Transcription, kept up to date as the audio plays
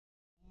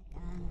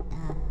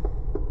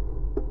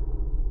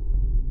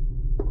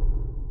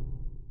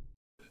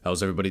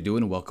How's everybody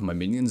doing? Welcome, my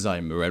minions.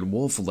 I'm Red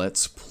Wolf.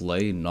 Let's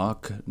play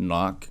Knock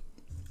Knock,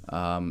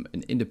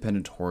 an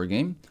independent horror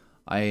game.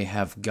 I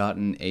have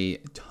gotten a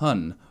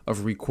ton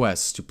of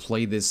requests to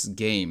play this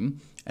game,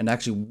 and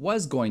actually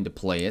was going to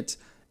play it.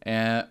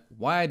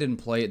 Why I didn't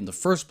play it in the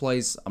first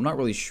place, I'm not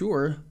really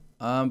sure,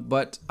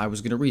 but I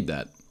was going to read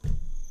that.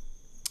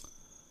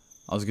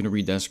 I was going to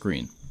read that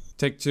screen.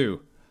 Take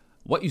two.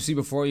 What you see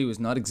before you is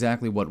not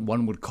exactly what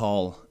one would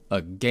call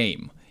a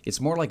game. It's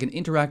more like an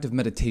interactive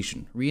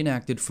meditation,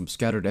 reenacted from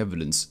scattered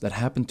evidence that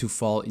happened to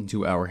fall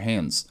into our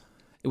hands.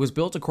 It was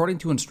built according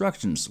to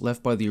instructions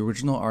left by the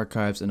original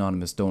archive's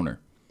anonymous donor.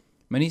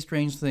 Many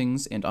strange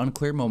things and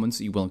unclear moments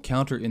you will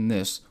encounter in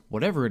this,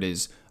 whatever it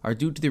is, are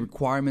due to the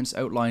requirements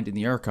outlined in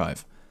the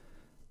archive.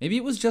 Maybe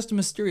it was just a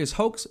mysterious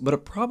hoax, but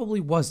it probably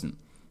wasn't.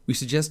 We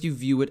suggest you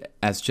view it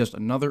as just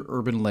another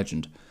urban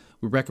legend.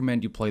 We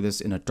recommend you play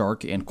this in a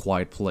dark and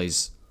quiet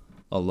place,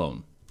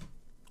 alone.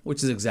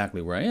 Which is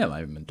exactly where I am.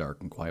 I'm in a dark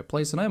and quiet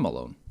place, and I'm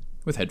alone.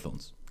 With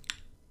headphones.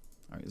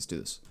 Alright, let's do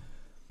this.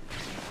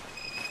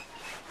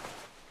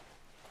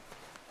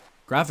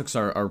 Graphics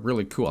are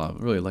really cool. I'm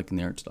really liking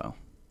the art style.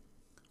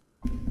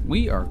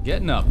 We are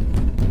getting up.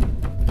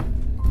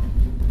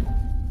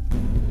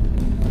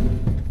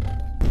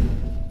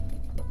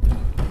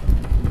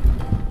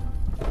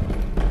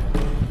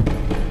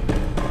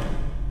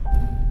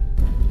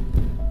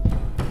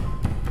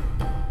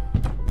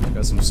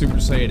 Got some Super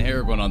Saiyan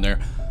hair going on there.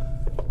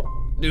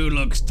 Dude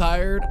looks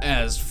tired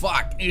as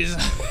fuck. He's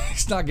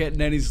not getting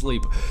any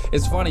sleep.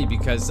 It's funny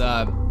because,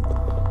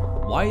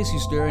 why is he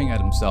staring at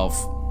himself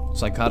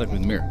psychotically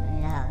in the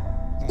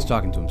mirror? He's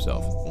talking to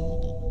himself.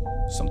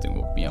 Something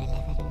woke me up.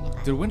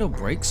 Did a window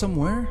break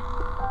somewhere?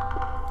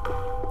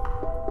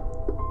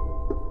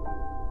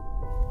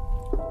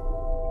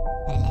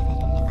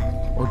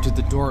 Or did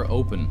the door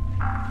open?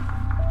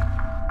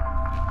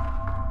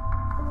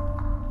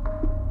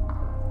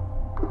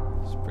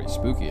 It's pretty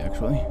spooky,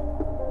 actually.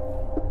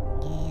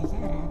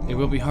 It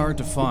will be hard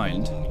to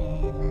find.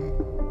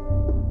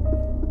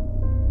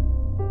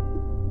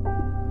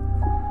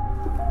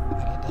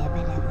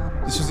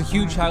 This is a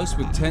huge house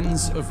with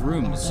tens of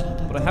rooms,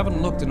 but I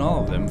haven't looked in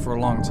all of them for a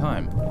long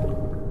time.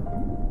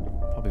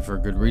 Probably for a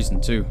good reason,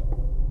 too.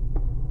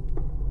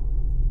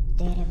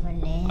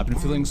 I've been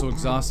feeling so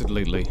exhausted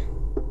lately.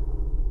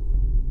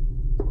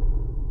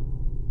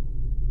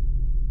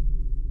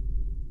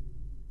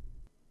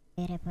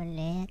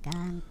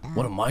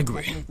 What a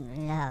migraine.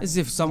 As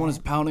if someone is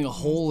pounding a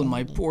hole in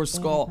my poor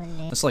skull.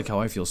 That's like how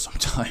I feel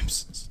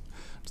sometimes.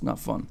 It's not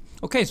fun.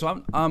 Okay,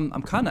 so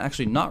I'm kind of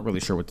actually not really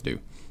sure what to do.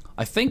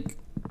 I think...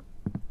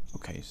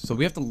 Okay, so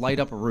we have to light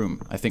up a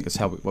room, I think is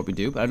what we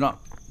do, but I'm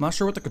not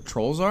sure what the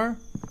controls are.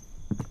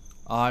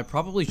 I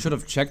probably should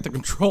have checked the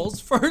controls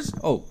first.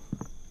 Oh.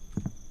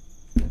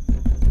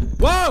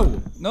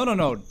 Whoa!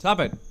 No, stop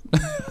it.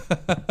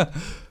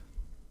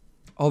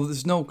 Oh,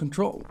 there's no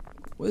control.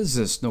 What is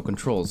this? No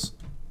controls.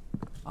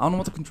 I don't know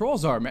what the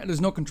controls are, man. There's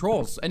no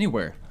controls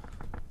anywhere.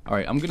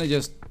 Alright, I'm gonna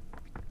just...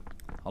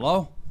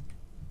 Hello?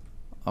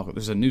 Oh,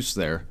 there's a noose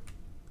there.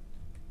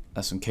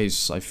 That's in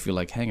case I feel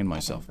like hanging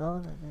myself.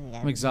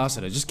 I'm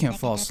exhausted. I just can't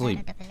fall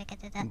asleep.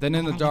 And then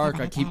in the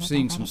dark, I keep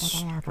seeing some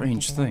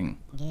strange thing.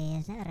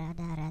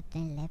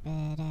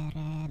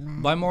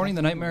 By morning,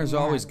 the nightmare is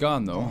always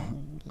gone, though.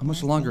 How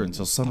much longer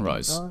until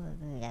sunrise?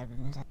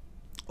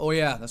 Oh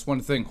yeah, that's one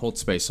thing. Hold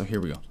space. So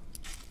here we go.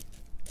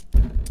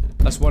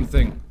 That's one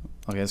thing.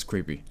 Okay, that's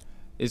creepy.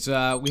 Is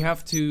we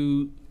have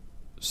to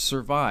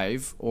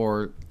survive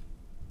or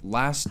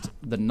last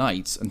the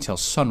nights until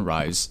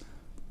sunrise.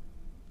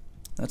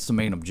 That's the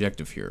main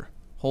objective here.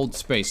 Hold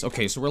space.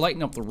 Okay, so we're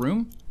lighting up the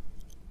room.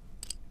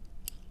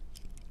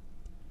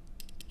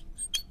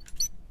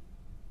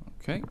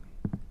 Okay.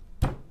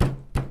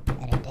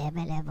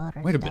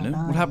 Wait a minute.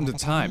 What happened to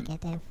time?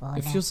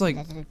 It feels like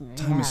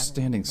time is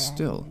standing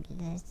still.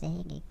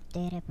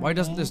 Why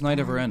doesn't this night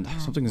ever end?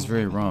 Something is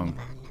very wrong.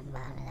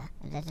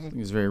 Something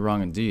is very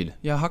wrong indeed.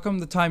 Yeah, how come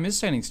the time is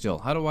standing still?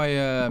 How do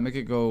I make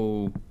it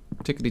go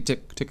tickety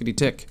tick, tickety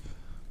tick?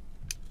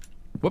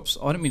 Whoops,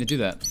 oh, I didn't mean to do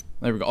that.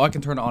 There we go. Oh, I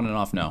can turn it on and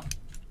off now.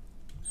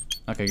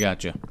 Okay,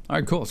 gotcha.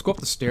 Alright, cool. Let's go up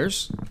the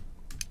stairs.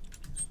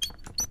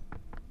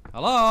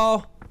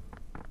 Hello?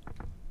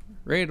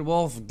 Red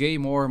Wolf, gay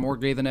more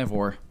gay than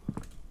ever.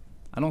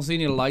 I don't see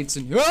any lights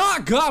in here.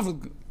 Ah,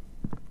 God!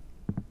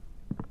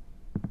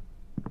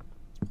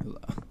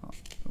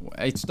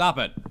 Hey, stop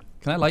it.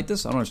 Can I light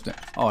this? I don't understand.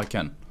 Oh, I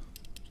can.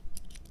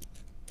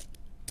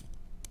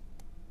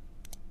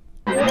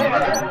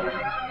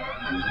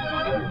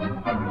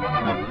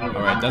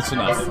 Alright, that's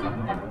enough.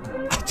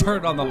 I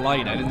turned on the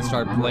light. I didn't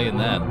start playing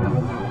that.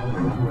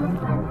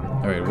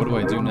 Alright, what do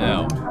I do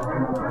now?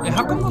 Yeah,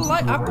 how come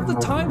the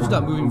time's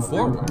not moving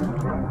forward?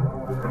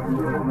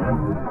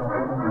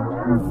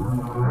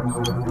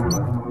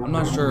 I'm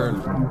not sure.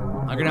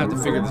 I'm gonna have to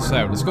figure this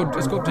out. Let's go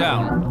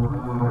down.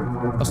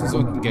 So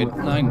we can get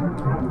 9.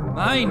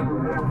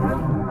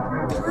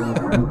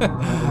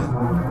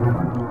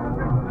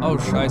 Oh,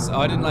 scheiße.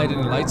 Oh, I didn't light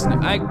any lights in it.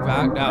 I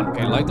back down.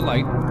 Okay, light the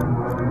light.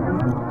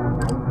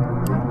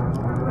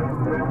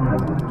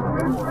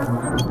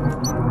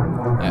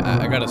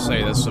 I gotta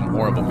say, there's some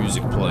horrible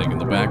music playing in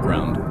the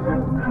background.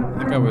 I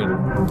think I would...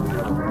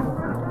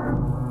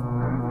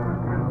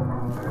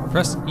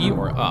 press E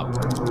or up.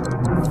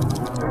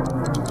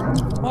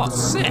 Oh,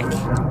 sick!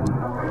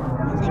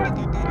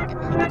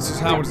 This is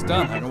how it's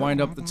done. I can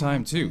wind up the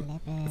time, too.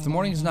 If the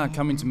morning is not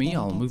coming to me,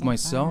 I'll move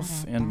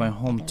myself and my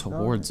home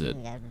towards it.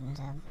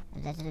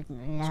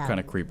 It's kind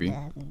of creepy.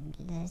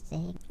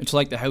 It's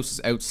like the house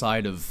is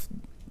outside of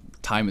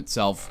time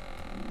itself.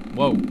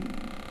 Whoa.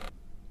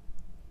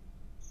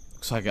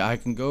 Looks like I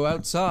can go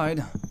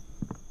outside.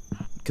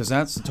 Because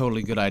that's a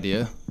totally good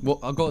idea. Well,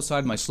 I'll go outside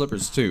in my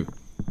slippers, too.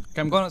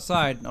 Okay, I'm going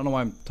outside. I don't know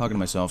why I'm talking to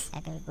myself.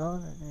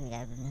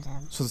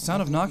 So the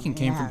sound of knocking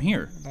came from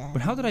here.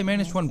 But how did I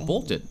manage to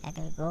unbolt it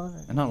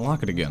and not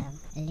lock it again?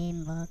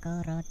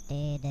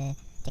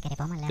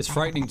 It's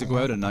frightening to go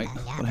out at night,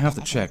 but I have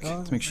to check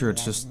to make sure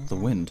it's just the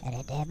wind.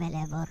 I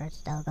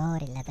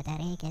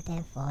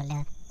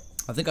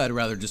think I'd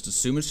rather just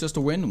assume it's just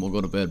a wind and we'll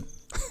go to bed.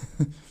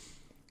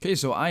 Okay,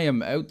 so I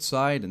am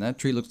outside and that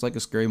tree looks like a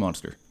scary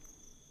monster.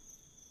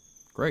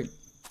 Great.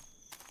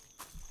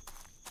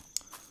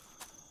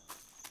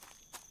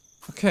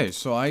 Okay,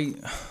 so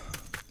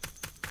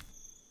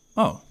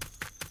Oh.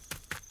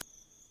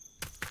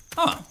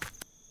 Oh.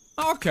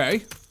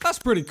 Okay. That's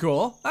pretty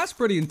cool. That's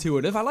pretty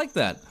intuitive. I like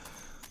that.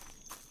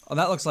 Oh,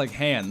 that looks like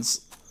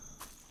hands.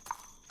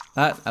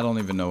 That, I don't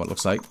even know what it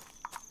looks like.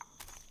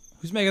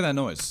 Who's making that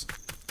noise?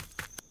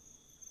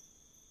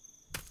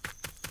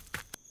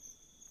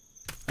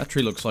 That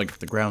tree looks like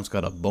the ground's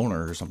got a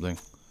boner or something.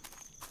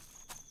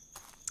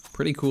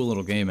 Pretty cool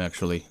little game,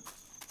 actually.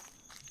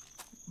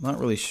 Not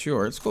really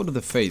sure. Let's go to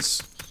the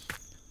face.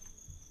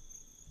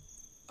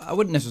 I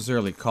wouldn't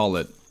necessarily call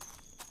it.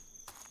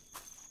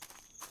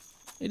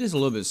 It is a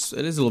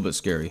little bit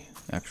scary,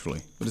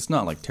 actually, but it's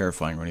not like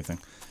terrifying or anything.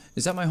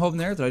 Is that my home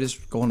there? Did I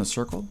just go in a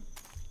circle?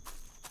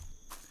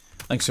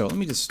 I think so. Let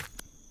me just,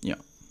 yeah.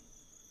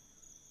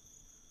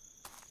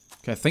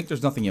 Okay, I think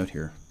there's nothing out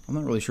here. I'm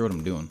not really sure what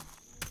I'm doing.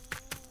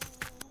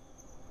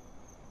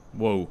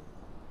 Whoa.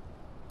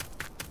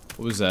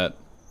 What was that?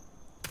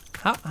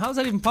 How's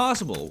that even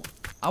possible?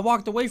 I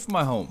walked away from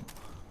my home.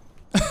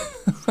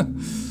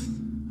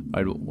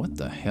 What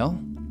the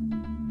hell?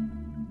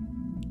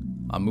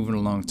 I'm moving a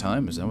long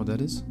time, is that what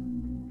that is?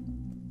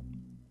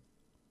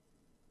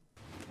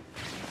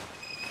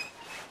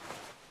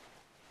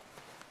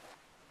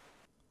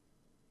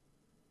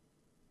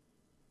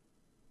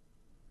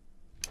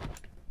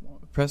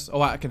 Press,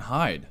 oh, I can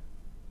hide.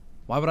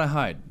 Why would I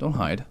hide? Don't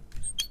hide.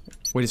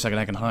 Wait a second,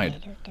 I can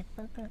hide.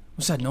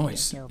 What's that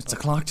noise? It's the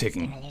clock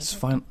ticking.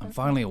 I'm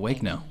finally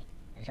awake now.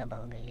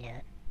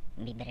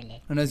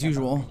 And as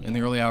usual, in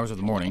the early hours of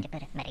the morning,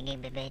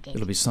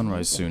 it'll be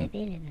sunrise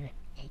soon.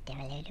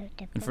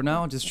 And for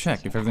now, I'll just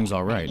check if everything's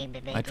alright.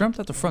 I dreamt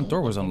that the front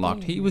door was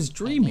unlocked. He was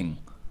dreaming.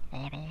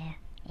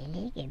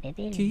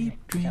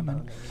 Keep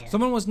dreaming.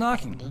 Someone was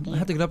knocking. I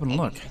had to get up and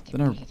look.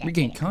 Then I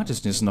regained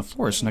consciousness in the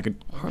forest and I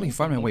could hardly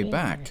find my way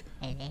back.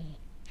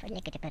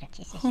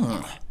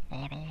 Huh.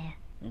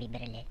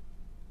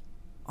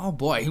 Oh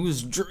boy, he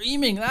was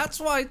dreaming. That's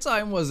why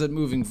time wasn't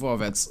moving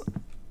forwards.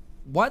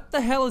 What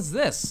the hell is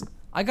this?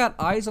 I got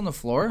eyes on the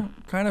floor?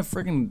 Kind of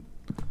freaking...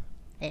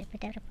 I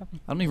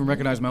don't even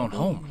recognize my own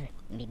home.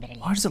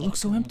 Why does it look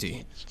so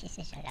empty?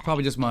 It's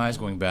probably just my eyes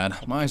going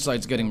bad. My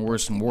eyesight's getting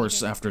worse and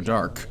worse after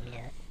dark.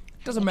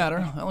 Doesn't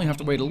matter. I only have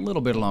to wait a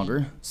little bit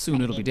longer.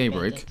 Soon it'll be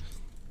daybreak.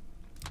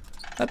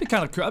 That'd be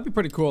kind of cool. That'd be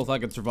pretty cool if I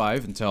could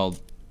survive until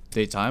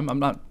daytime. I'm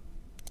not...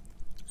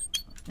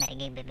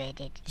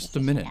 Just a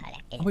minute.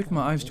 I'll wait for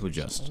my eyes to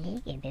adjust.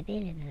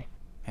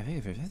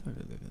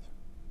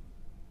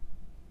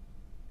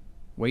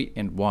 Wait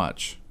and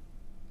watch.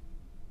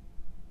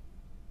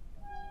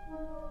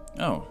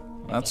 Oh,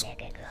 that's...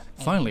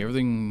 Finally,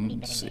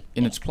 everything's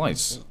in its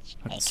place.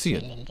 I can see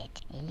it.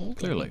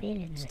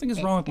 Clearly. Something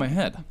is wrong with my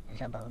head.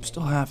 I'm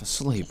still half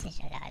asleep.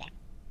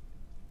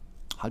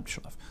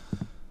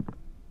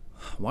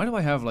 Why do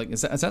I have, like...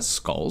 Is that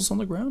skulls on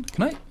the ground?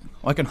 Can I...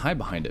 Oh, I can hide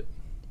behind it.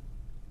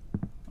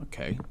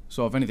 Okay.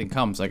 So if anything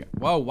comes, like...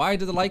 Whoa, why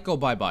did the light go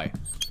bye-bye?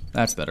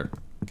 That's better.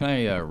 Can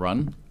I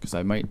run? Because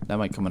that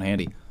might come in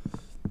handy.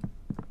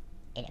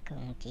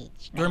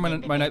 During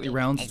my nightly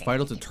rounds, it's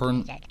vital to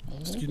turn,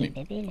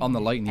 on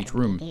the light in each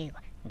room.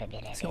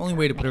 It's the only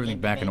way to put everything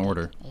back in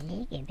order.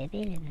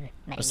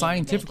 A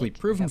scientifically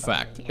proven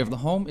fact: if the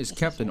home is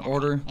kept in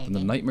order, then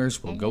the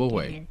nightmares will go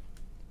away.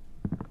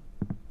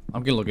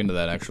 I'm gonna look into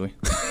that, actually.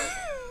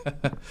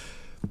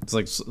 It's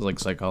like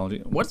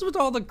psychology. What's with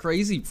all the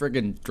crazy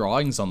friggin'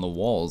 drawings on the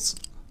walls?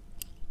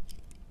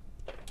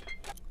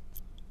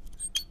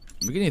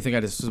 I'm beginning to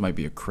think this might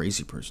be a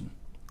crazy person.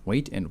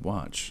 Wait and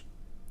watch.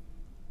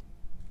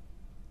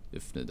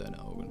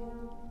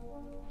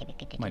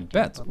 Mein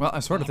bet. Well,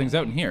 I sorted things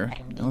out in here.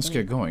 Now let's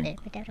get going.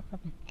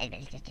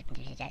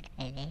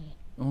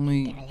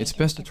 Only, it's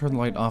best to turn the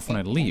light off when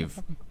I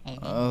leave.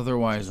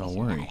 Otherwise, I'll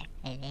worry.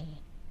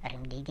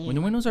 When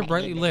the windows are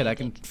brightly lit, I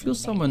can feel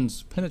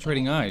someone's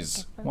penetrating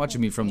eyes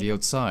watching me from the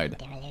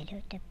outside.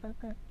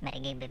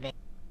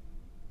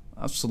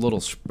 That's a little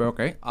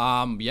spooky.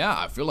 Yeah,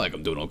 I feel like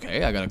I'm doing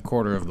okay. I got a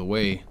quarter of the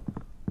way.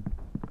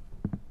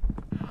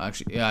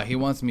 Actually, yeah, he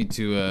wants me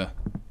to,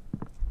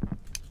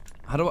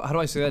 how do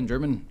I say that in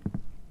German?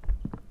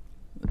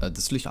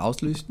 Das Licht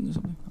auslösen or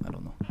something? I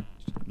don't know.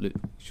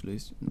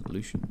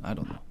 I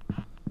don't know.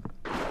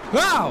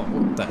 Wow!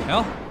 What the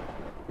hell?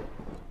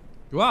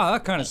 Wow,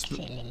 that kind of...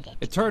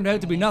 It turned out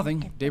to be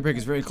nothing. Daybreak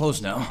is very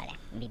close now.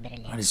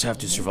 I just have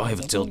to survive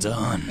until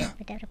dawn.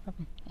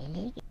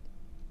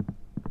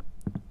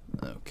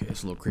 Okay,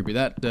 it's a little creepy.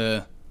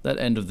 That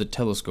end of the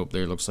telescope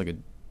there looks like a...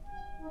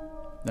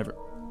 Never...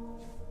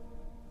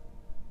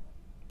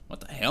 What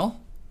the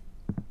hell?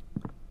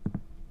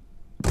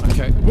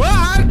 Okay.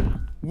 What?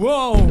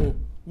 Whoa!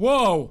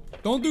 Whoa!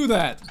 Don't do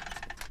that!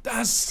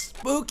 That's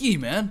spooky,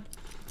 man.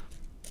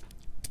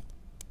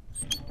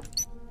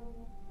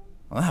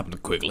 Well, that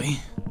happened quickly.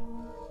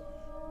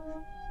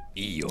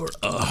 You're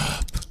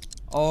up.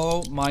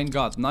 Oh my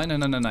god.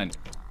 9.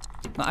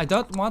 I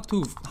don't want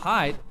to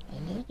hide.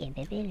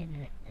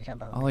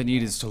 All I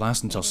need is to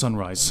last until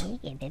sunrise.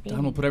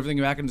 Then we'll put everything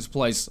back in its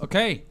place.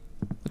 Okay.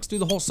 Let's do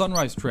the whole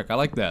sunrise trick. I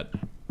like that.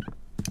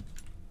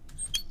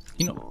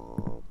 You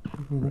know.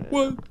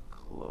 What?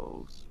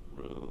 Close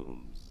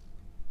rooms.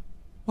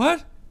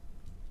 What?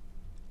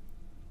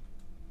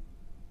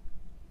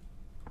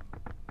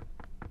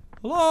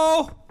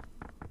 Hello?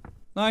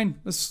 9,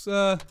 let's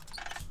go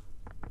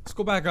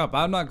back up.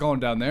 I'm not going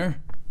down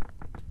there.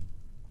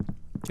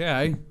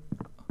 Okay.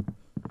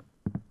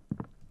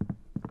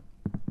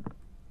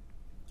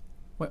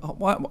 Wait,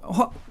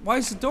 why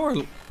is the door...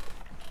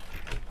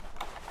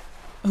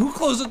 Who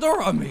closed the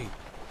door on me?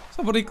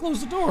 Somebody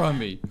closed the door on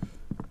me.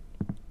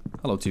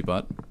 Hello,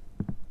 Teapot.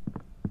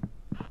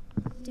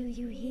 Do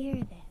you hear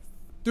this?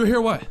 Do you hear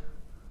what?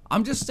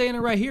 I'm just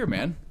standing right here,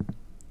 man.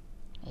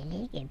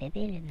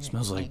 It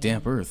smells like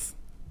damp earth.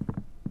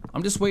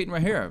 I'm just waiting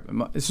right here.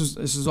 This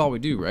is all we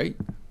do, right?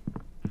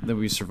 Then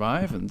we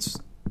survive, and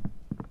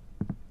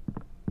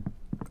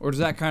or does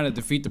that kind of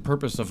defeat the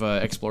purpose of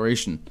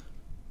exploration?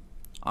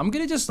 I'm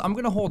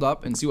gonna hold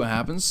up and see what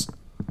happens.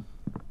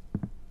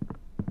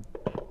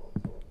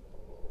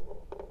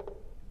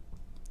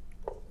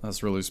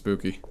 That's really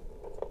spooky.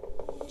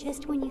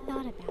 Just when you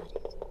thought about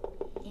it,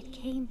 it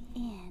came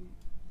in.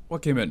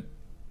 What came in?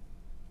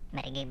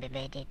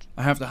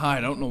 I have to hide.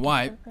 I don't know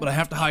why, but I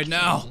have to hide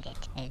now.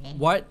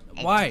 What?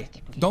 Why?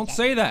 Don't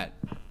say that.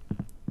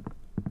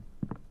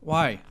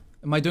 Why?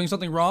 Am I doing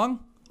something wrong?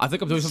 I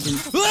think I'm doing something.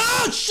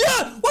 Ah,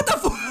 shit! What the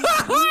fuck?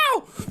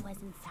 It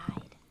was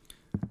inside.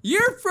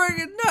 You're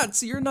friggin'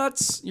 nuts. You're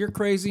nuts. You're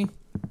crazy.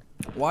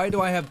 Why do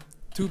I have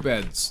 2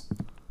 beds?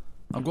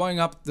 I'm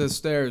going up the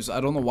stairs. I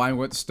don't know why I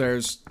went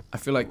stairs. I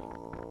feel like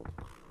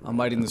I'm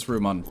lighting this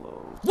room on.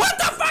 What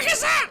the fuck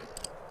is that?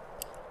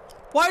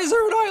 Why is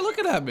there an eye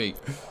looking at me?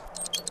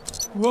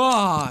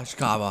 Wah,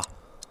 Shkaba.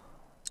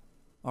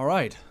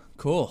 Alright,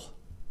 cool.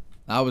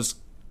 That was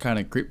kind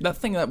of creepy. That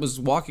thing that was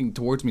walking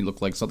towards me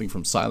looked like something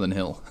from Silent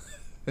Hill.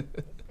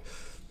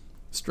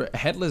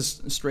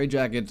 Headless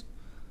straitjacket.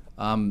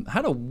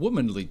 Had a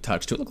womanly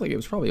touch to it. Looked like it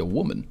was probably a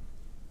woman.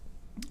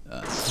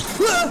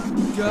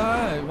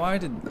 God, why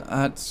did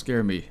that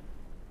scare me?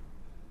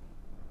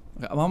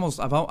 I've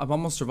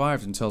almost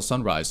survived until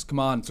sunrise. Come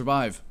on,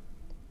 survive.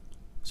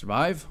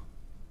 Survive?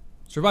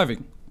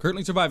 Surviving.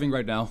 Currently surviving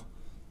right now.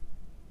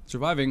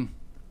 Surviving.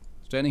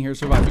 Standing here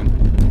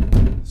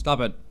surviving.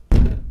 Stop it.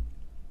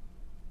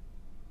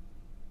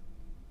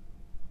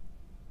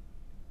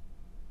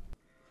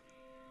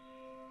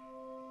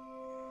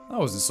 That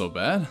wasn't so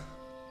bad.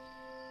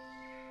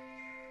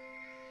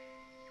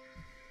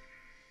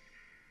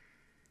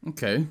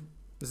 Okay.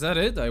 Is that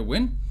it? I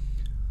win?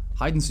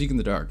 Hide and seek in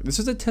the dark. This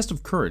is a test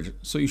of courage,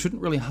 so you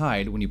shouldn't really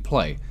hide when you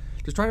play.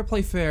 Just try to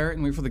play fair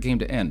and wait for the game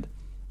to end.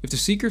 If the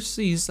seeker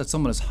sees that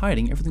someone is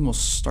hiding, everything will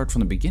start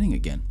from the beginning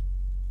again.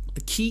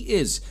 The key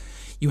is,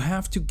 you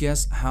have to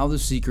guess how the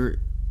seeker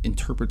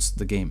interprets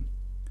the game.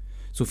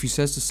 So if he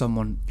says to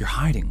someone, "You're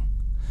hiding,"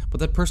 but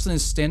that person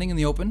is standing in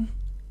the open,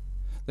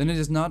 then it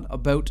is not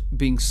about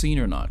being seen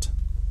or not.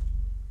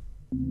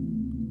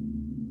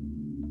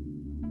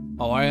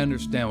 Oh, I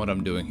understand what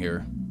I'm doing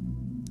here.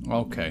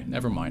 Okay,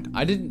 never mind.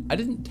 I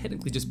didn't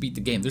technically just beat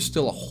the game. There's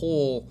still a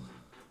whole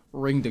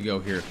ring to go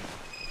here.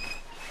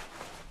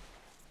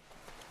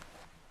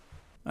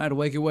 Alright,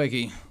 wakey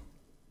wakey.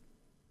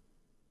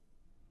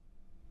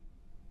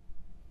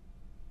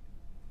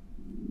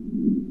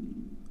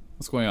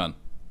 What's going on?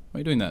 Why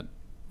are you doing that?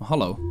 Oh,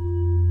 hello.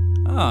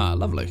 Ah,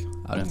 lovely.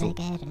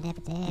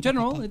 In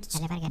general, it's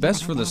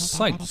best for the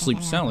sight to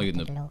sleep soundly in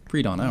the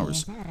pre-dawn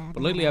hours.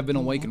 But lately I've been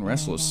awake and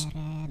restless.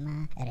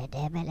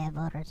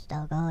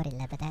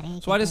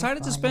 So I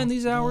decided to spend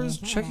these hours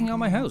checking out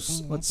my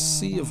house. Let's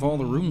see if all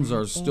the rooms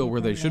are still where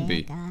they should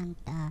be.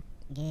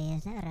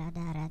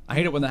 I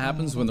hate it when that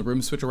happens, when the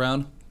rooms switch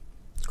around.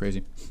 It's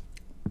crazy.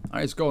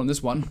 Alright, let's go on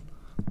this one.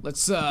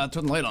 Let's turn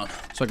the light on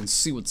so I can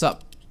see what's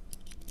up.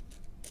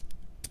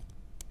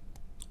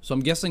 So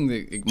I'm guessing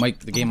the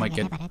game might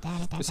get...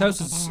 This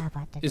house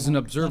is an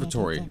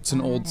observatory. It's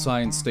an old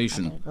science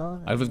station.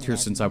 I've lived here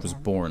since I was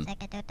born.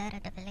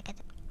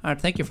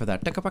 Alright, thank you for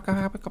that.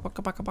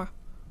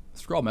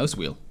 Scroll mouse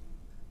wheel.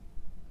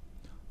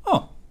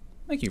 Oh,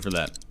 thank you for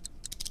that.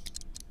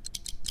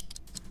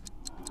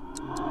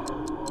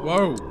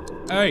 Whoa,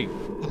 hey.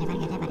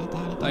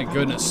 Thank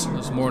goodness,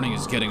 this morning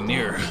is getting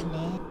near.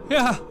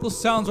 Yeah, those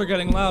sounds are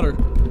getting louder.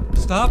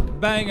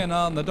 Stop banging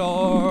on the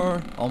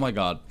door. Oh my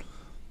god.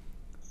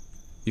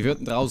 We're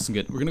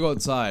gonna go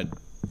outside.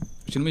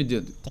 I'm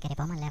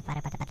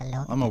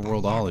a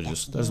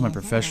worldologist. That's my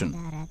profession.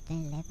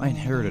 I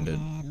inherited it.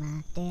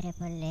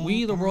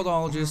 We, the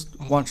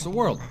worldologists, watch the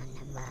world.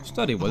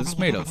 Study what it's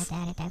made of.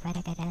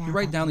 You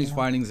write down these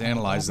findings,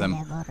 analyze them.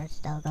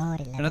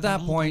 And at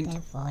that point,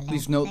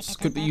 these notes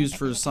could be used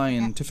for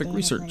scientific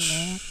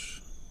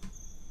research.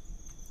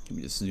 Let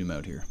me just zoom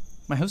out here.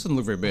 My house doesn't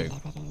look very big.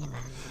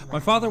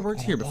 My father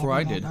worked here before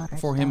I did,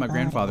 before him, my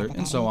grandfather,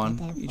 and so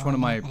on. Each one of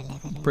my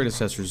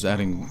predecessors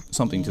adding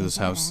something to this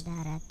house.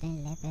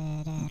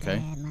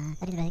 Okay.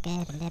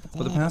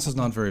 But the past is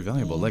not a very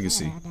valuable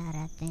legacy,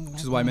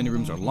 which is why many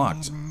rooms are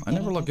locked. I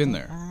never look in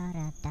there.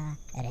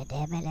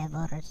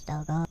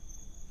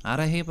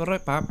 Let's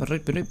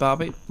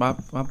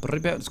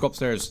go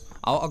upstairs.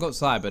 I'll go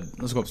outside, but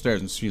let's go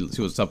upstairs and see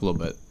what's up a little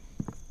bit.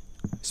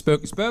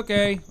 Spooky,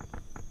 spooky!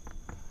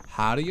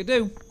 How do you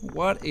do?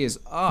 What is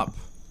up?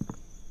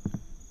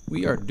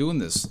 We are doing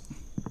this.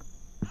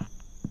 I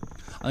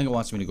think it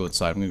wants me to go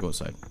outside. I'm gonna go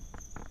outside.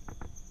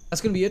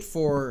 That's gonna be it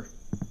for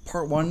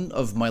part 1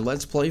 of my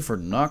Let's Play for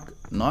Knock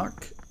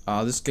Knock.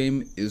 This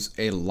game is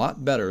a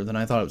lot better than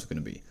I thought it was gonna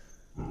be.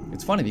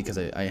 It's funny because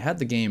I had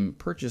the game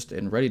purchased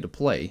and ready to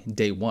play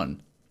day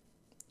 1.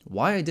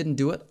 Why I didn't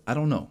do it, I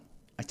don't know.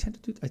 I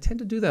tend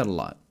to do that a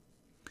lot.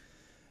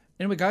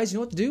 Anyway, guys, you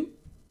know what to do?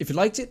 If you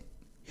liked it,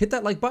 hit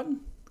that like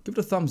button. Give it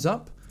a thumbs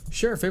up,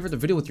 share or favorite the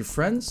video with your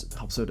friends, it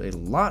helps out a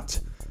lot.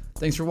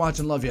 Thanks for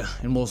watching, love you,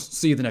 and we'll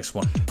see you the next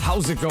one.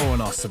 How's it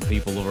going, awesome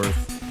people of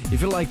Earth?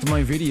 If you liked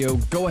my video,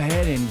 go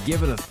ahead and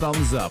give it a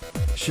thumbs up.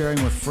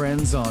 Sharing with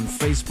friends on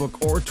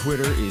Facebook or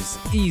Twitter is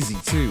easy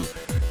too.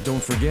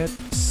 Don't forget,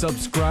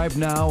 subscribe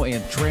now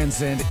and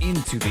transcend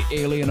into the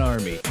alien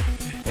army.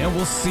 And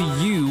we'll see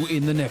you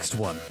in the next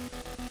one.